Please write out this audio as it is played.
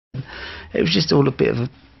it was just all a bit of a,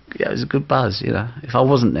 yeah, it was a good buzz, you know. If I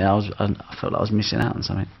wasn't there, I felt like I was missing out on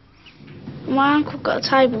something. My uncle got a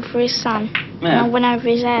table for his son, and I went over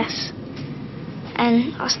his house,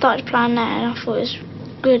 and I started playing that, and I thought it was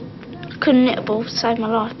good. I couldn't hit a ball to save my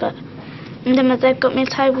life, and then my dad got me a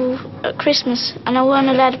table at Christmas, and I weren't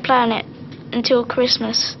allowed to play on it until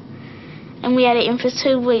Christmas. And we had it in for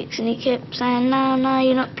 2 weeks, and he kept saying, no,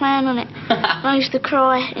 you're not playing on it. And I used to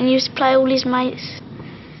cry, and he used to play all his mates.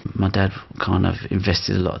 My dad kind of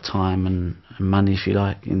invested a lot of time and money, if you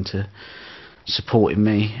like, into supporting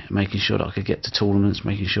me, making sure that I could get to tournaments,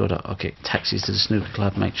 making sure that I get taxis to the snooker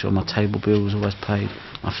club, make sure my table bill was always paid,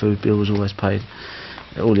 my food bill was always paid.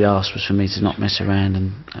 All he asked was for me to not mess around,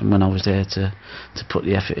 and when I was there to put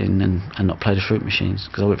the effort in and not play the fruit machines,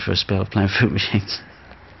 because I went for a spell of playing fruit machines.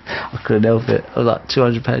 I couldn't help it. I was like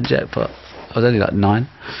 £200 jackpot. I was only like 9.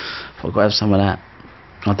 I thought I'd go have some of that.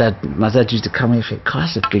 My dad used to come here and think, God,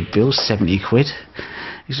 that's a big bill, 70 quid.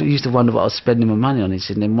 He used to wonder what I was spending my money on. He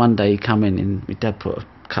said, and then one day he come in and my dad put a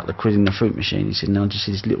couple of quid in the fruit machine. He said, and I just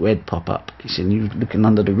see this little head pop up. He said, and you were looking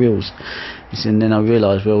under the reels. He said, and then I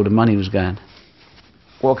realised where all the money was going.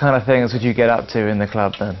 What kind of things would you get up to in the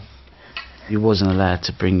club then? You wasn't allowed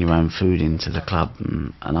to bring your own food into the club,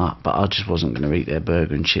 but I just wasn't going to eat their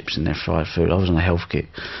burger and chips and their fried food. I was on a health kick,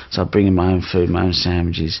 so I'd bring in my own food, my own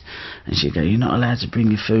sandwiches, and she'd go, you're not allowed to bring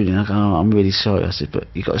your food in. I go, oh, I'm really sorry. I said, but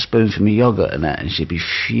you got a spoon for me yoghurt and that, and she'd be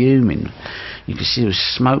fuming. You could see there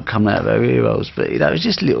was smoke coming out of her ear rolls, but you know, it was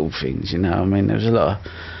just little things, you know. I mean, there was a lot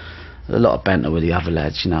of banter with the other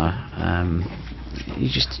lads, you know. It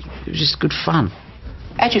was just good fun.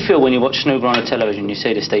 How do you feel when you watch snooker on the television, you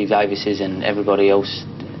see the Steve Davises and everybody else?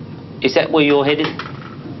 Is that where you're headed?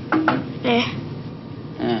 Yeah.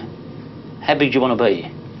 Yeah. How big do you want to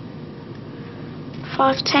be?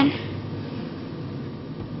 5'10".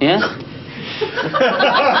 Yeah?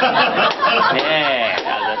 Yeah.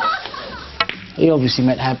 He obviously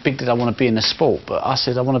meant how big did I want to be in the sport, but I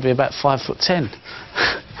said I want to be about 5'10". And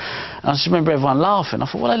I just remember everyone laughing. I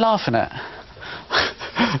thought, what are they laughing at?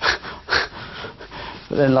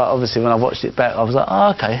 But then, like, obviously, when I watched it back, I was like,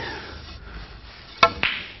 oh, okay.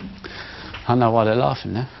 I know why they're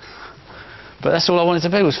laughing now. But that's all I wanted to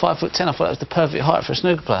be, was 5'10". I thought that was the perfect height for a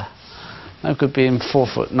snooker player. No good being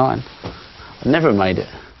 4'9". I never made it.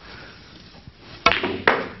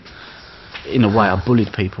 In a way, I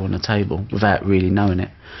bullied people on the table without really knowing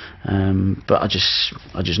it. But I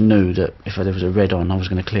just knew that if there was a red on, I was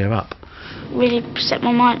going to clear up. Really set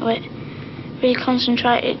my mind to it. Really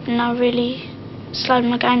concentrated, and I really slowed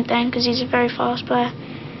my game down because he's a very fast player,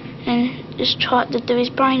 and just tried to do his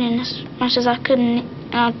brain in as much as I could, and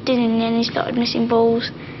I did, and then he started missing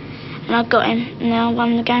balls, and I got him, and then I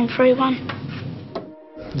won the game 3-1.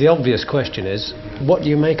 The obvious question is, what do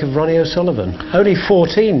you make of Ronnie O'Sullivan? Only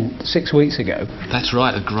 14 6 weeks ago. That's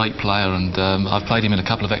right, a great player, and I've played him in a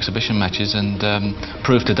couple of exhibition matches and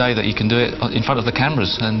proved today that he can do it in front of the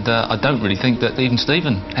cameras, and I don't really think that even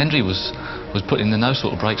Stephen Hendry was putting the no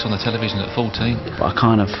sort of breaks on the television at 14. But I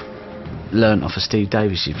kind of learnt off of Steve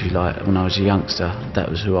Davis, if you like, when I was a youngster. That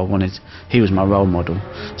was who I wanted. He was my role model,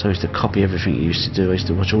 so I used to copy everything he used to do. I used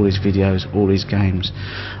to watch all his videos, all his games.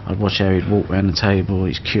 I'd watch how he'd walk around the table,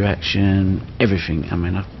 his cue action, everything. I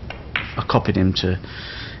mean, I copied him to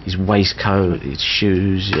his waistcoat, his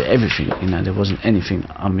shoes, everything. You know, there wasn't anything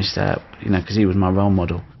I missed out, you know, because he was my role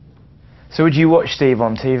model. So would you watch Steve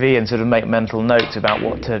on TV and sort of make mental notes about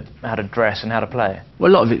how to dress and how to play? Well,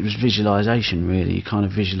 a lot of it was visualisation, really. You kind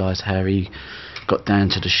of visualised how he got down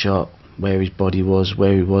to the shot, where his body was,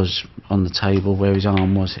 where he was on the table, where his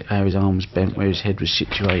arm was, how his arm was bent, where his head was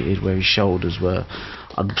situated, where his shoulders were.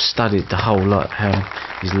 I'd studied the whole lot, how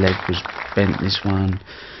his leg was bent, this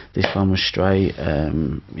one was straight,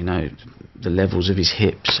 you know, the levels of his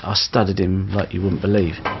hips. I studied him like you wouldn't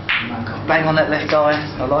believe. Bang on that left eye,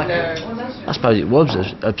 I like it. I suppose it was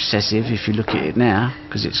obsessive if you look at it now,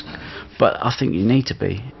 but I think you need to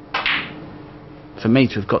be. For me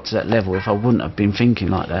to have got to that level, if I wouldn't have been thinking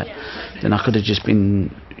like that, then I could have just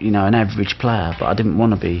been, you know, an average player, but I didn't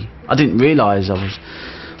want to be. I didn't realise I was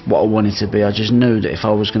what I wanted to be. I just knew that if I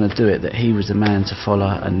was going to do it, that he was the man to follow,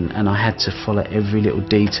 and I had to follow every little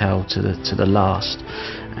detail to the last,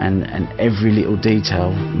 and every little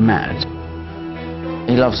detail mattered.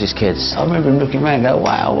 He loves his kids. I remember him looking around and going,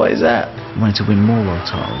 wow, what is that? I wanted to win more world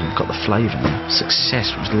titles and got the flavour.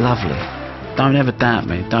 Success was lovely. Don't ever doubt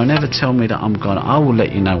me. Don't ever tell me that I'm gone. I will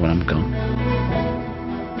let you know when I'm gone.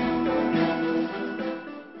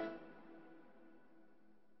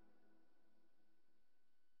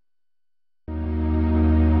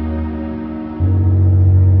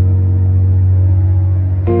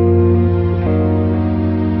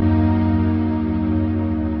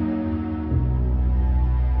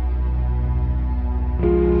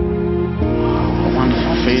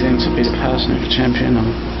 snooker champion.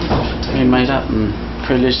 I'm being made up and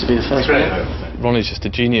privileged to be the first player. Ronnie's just a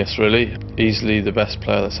genius, really. Easily the best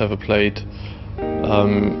player that's ever played.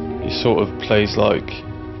 He sort of plays like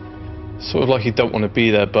he don't want to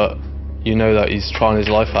be there, but you know that he's trying his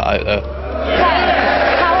life out there.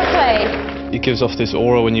 Power play. He gives off this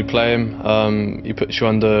aura when you play him. He puts you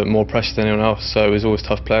under more pressure than anyone else, so it's always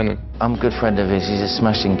tough playing him. I'm a good friend of his. He's a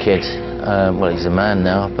smashing kid. Well, he's a man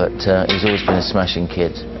now, but he's always been a smashing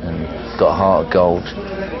kid and got a heart of gold.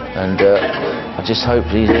 And I just hope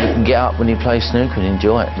he can get up when he plays snooker and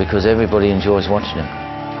enjoy it, because everybody enjoys watching him.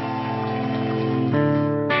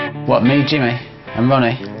 What, me, Jimmy and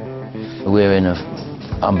Ronnie? We're in an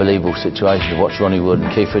unbelievable situation to watch Ronnie Wood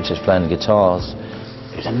and Keith Richards playing the guitars.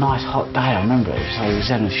 It was a nice hot day, I remember it. So he was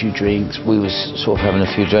having a few drinks. We was sort of having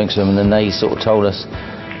a few drinks with him, and then they sort of told us,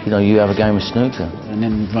 you know, you have a game of snooker. And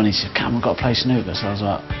then Ronnie said, come, we've got to play snooker. So I was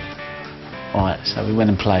like, all right, so we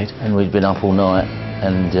went and played. And we'd been up all night,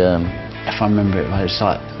 and if I remember it, it was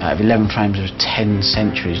like out of 11 frames, there was 10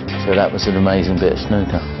 centuries. So that was an amazing bit of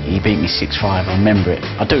snooker. He beat me 6-5, I remember it.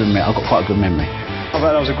 I do remember it, I've got quite a good memory. I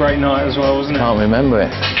bet that was a great night as well, wasn't it? Can't remember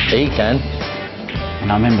it. He can. And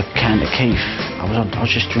I remember Counter Keith, I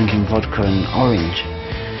was just drinking vodka and orange.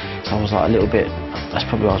 So I was like a little bit, that's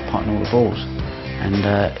probably why I was potting all the balls. And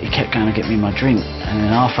he kept going to get me my drink. And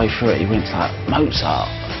then halfway through it, he went like, Mozart.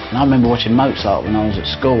 And I remember watching Mozart when I was at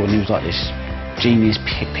school, and he was like this genius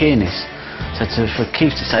pianist. So for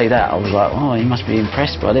Keith to say that, I was like, oh, he must be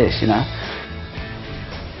impressed by this, you know.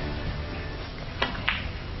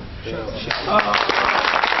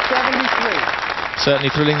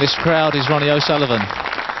 Certainly thrilling this crowd is Ronnie O'Sullivan.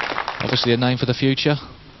 Obviously a name for the future.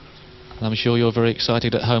 And I'm sure you're very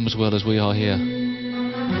excited at home as well as we are here. Ronnie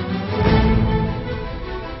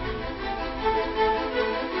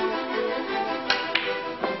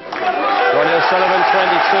O'Sullivan, 22,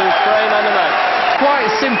 frame on the match. Quite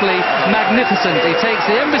simply magnificent. He takes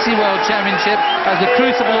the Embassy World Championship as the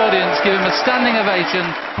Crucible audience give him a standing ovation.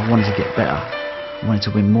 I wanted to get better. I wanted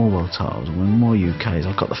to win more world titles and win more UKs.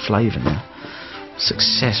 I got the flavour now.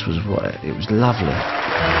 Success was what it was lovely.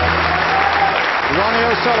 Ronnie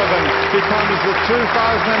O'Sullivan becomes the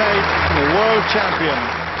 2008 world champion.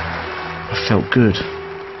 I felt good.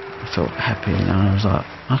 I felt happy, you know. I was like,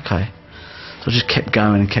 okay. So I just kept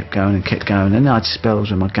going and kept going and kept going. And then I had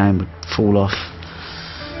spells when my game would fall off.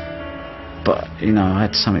 But you know, I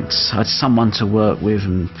had someone to work with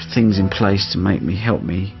and things in place to help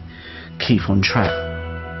me keep on track.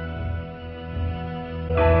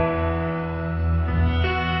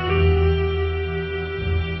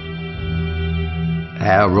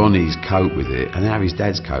 How Ronnie's coped with it and how his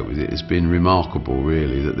dad's coped with it has been remarkable,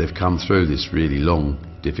 really, that they've come through this really long,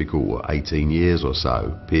 difficult 18 years or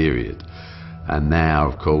so period, and now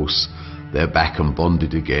of course they're back and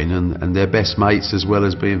bonded again, and they're best mates as well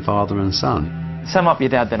as being father and son. Sum up your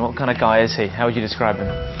dad then. What kind of guy is he? How would you describe him?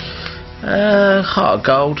 Heart of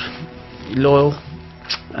gold, loyal,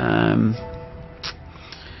 and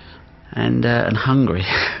hungry.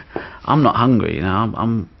 I'm not hungry, you know.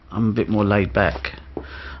 I'm a bit more laid back.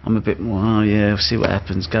 I'm a bit more, oh yeah, we'll see what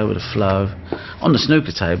happens, go with the flow. On the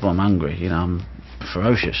snooker table, I'm hungry, you know, I'm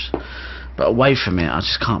ferocious. But away from it, I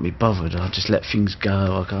just can't be bothered. I just let things go.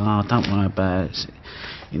 I go, oh, don't worry about it.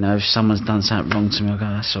 You know, if someone's done something wrong to me, I go,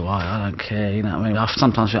 that's all right, I don't care, you know what I mean? I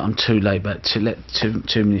sometimes feel I'm too laid back to let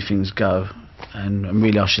too many things go. And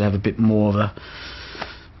really I should have a bit more of a,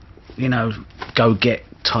 you know, go-get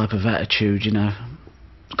type of attitude, you know.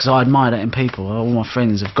 Because I admire that in people. All my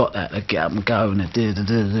friends have got that. They get up and go and they do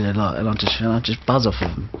like, and I just buzz off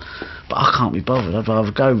of them. But I can't be bothered. I'd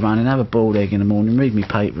rather go running, have a boiled egg in the morning, read me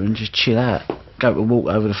paper and just chill out. Go for a walk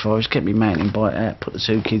over the forest, get me mountain bike out, put the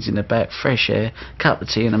 2 kids in the back, fresh air, cup of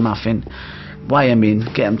tea and a muffin, weigh them in,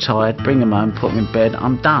 get them tired, bring them home, put them in bed,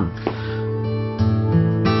 I'm done.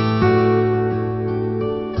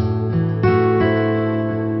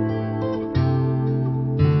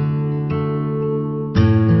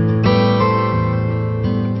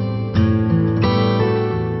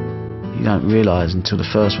 You don't realise until the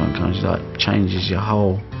first one comes, like, changes your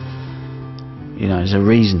whole, you know, there's a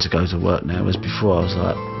reason to go to work now, whereas before I was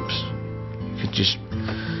like, you could just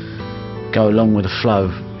go along with the flow,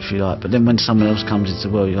 if you like, but then when someone else comes into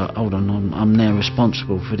the world, you're like, hold on, I'm now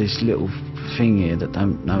responsible for this little thing here that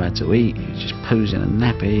don't know how to eat, you just poos in a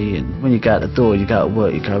nappy, and when you go out the door, you go to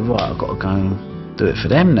work, you go, right, I've got to go and do it for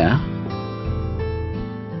them now.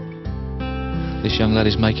 This young lad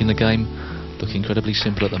is making the game look incredibly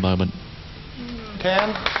simple at the moment.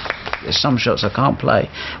 10, There's some shots I can't play,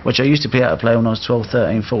 which I used to be able to play when I was 12,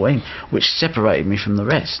 13, 14, which separated me from the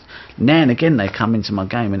rest. Now and again they come into my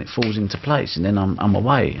game and it falls into place, and then I'm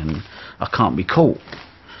away and I can't be caught.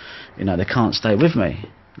 You know, they can't stay with me.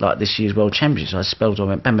 Like this year's World Championships, I spelled, I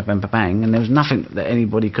went bang, bang, bang, bang, and there was nothing that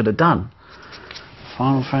anybody could have done.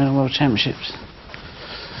 Final frame of World Championships.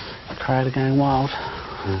 The crowd are going wild.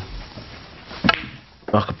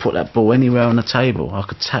 I could put that ball anywhere on the table. I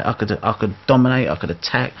could dominate, I could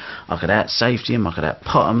attack, I could out-safety him, I could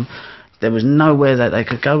out-pot him. There was nowhere that they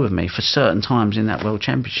could go with me for certain times in that World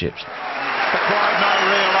Championships. The crowd now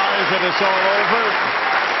realise that it's all over.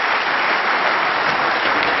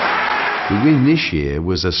 The win this year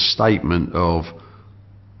was a statement of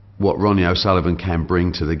what Ronnie O'Sullivan can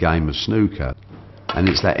bring to the game of snooker. And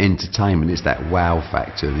it's that entertainment, it's that wow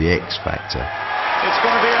factor, the X factor. It's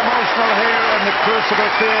going to be emotional here in the Crucible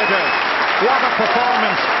Theatre. What a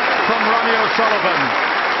performance from Ronnie O'Sullivan.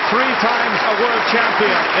 3 times a world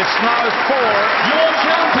champion. It's now 4. Your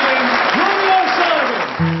champion, Ronnie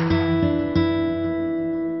O'Sullivan.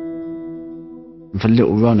 For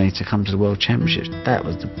little Ronnie to come to the World Championships, that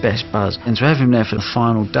was the best buzz. And to have him there for the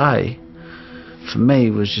final day, for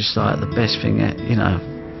me, was just like the best thing, you know,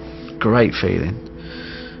 great feeling.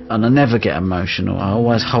 And I never get emotional. I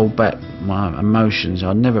always hold back my emotions.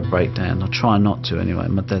 I never break down. I try not to anyway.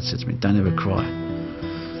 My dad said to me, don't ever cry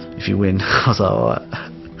if you win. I was like, alright.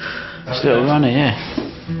 It's little Ronnie, yeah.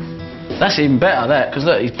 That's even better, that, because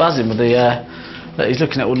look, he's buzzing with the, look, he's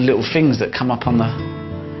looking at all the little things that come up on the,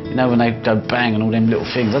 you know, when they go bang and all them little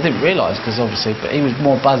things. I didn't realise, because obviously, but he was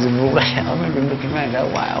more buzzing with all that. I remember him looking around and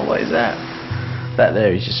going, wow, what is that? That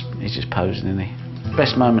there, he's just posing, isn't he?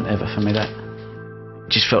 Best moment ever for me, that.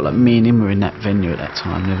 It just felt like me and him were in that venue at that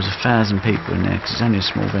time. There was 1,000 people in there, because it's only a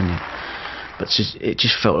small venue. But it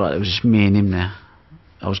just felt like it was just me and him there.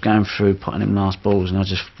 I was going through, putting him last balls, and I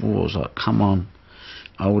was like, come on,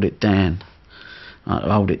 hold it down.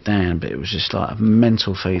 Hold it down, but it was just like a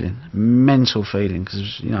mental feeling,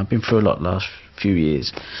 because, you know, I've been through a lot the last few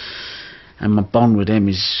years, and my bond with him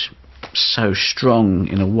is so strong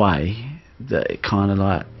in a way that it kind of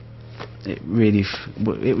like, it really,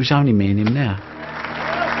 it was only me and him now.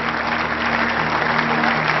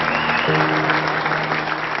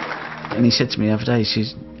 And he said to me the other day, he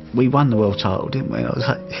says, we won the world title, didn't we? And I was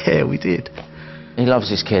like, yeah, we did. He loves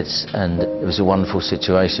his kids, and it was a wonderful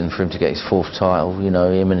situation for him to get his 4th title. You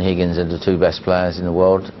know, him and Higgins are the 2 best players in the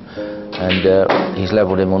world, and he's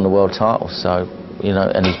levelled him on the world title, so, you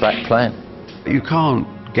know, and he's back playing. You can't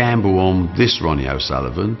gamble on this Ronnie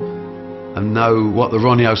O'Sullivan and know what the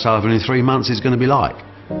Ronnie O'Sullivan in 3 months is going to be like,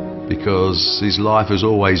 because his life has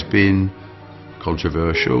always been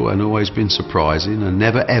controversial and always been surprising and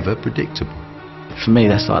never ever predictable. For me,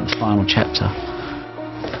 that's like the final chapter.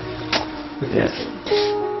 Yeah.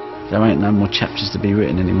 There ain't no more chapters to be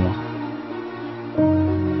written anymore.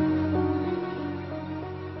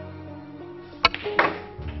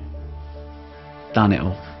 Done it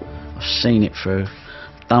all. I've seen it through.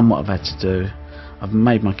 I've done what I've had to do. I've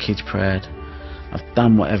made my kids proud. I've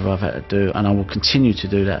done whatever I've had to do, and I will continue to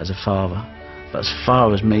do that as a father. But as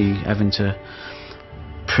far as me having to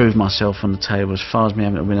prove myself on the table, as far as me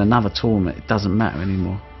having to win another tournament, it doesn't matter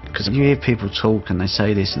anymore. Because you hear people talk and they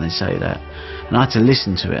say this and they say that, and I had to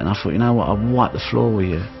listen to it, and I thought, you know what, I'll wipe the floor with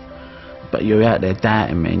you, but you're out there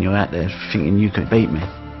doubting me and you're out there thinking you could beat me.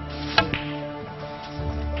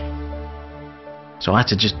 So I had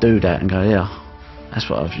to just do that and go, yeah, that's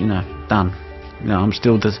what I've, you know, done. You know, I'm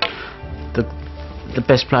still the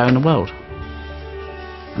best player in the world.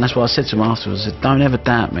 And that's what I said to him afterwards. I said, don't ever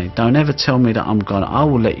doubt me, don't ever tell me that I'm gone. I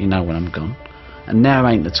will let you know when I'm gone. And now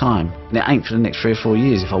ain't the time. And it ain't for the next 3 or 4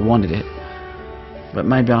 years if I wanted it. But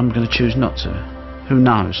maybe I'm going to choose not to. Who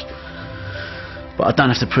knows? But I don't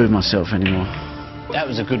have to prove myself anymore. That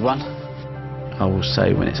was a good one. I will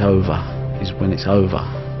say when it's over is when it's over.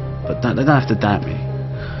 But they don't have to doubt me.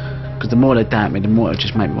 Because the more they doubt me, the more it'll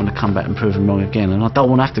just make me want to come back and prove them wrong again. And I don't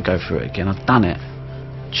want to have to go through it again. I've done it.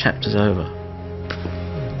 Chapter's over.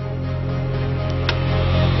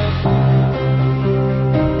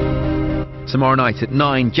 Tomorrow night at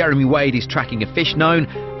 9, Jeremy Wade is tracking a fish known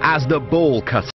as the ball cutter.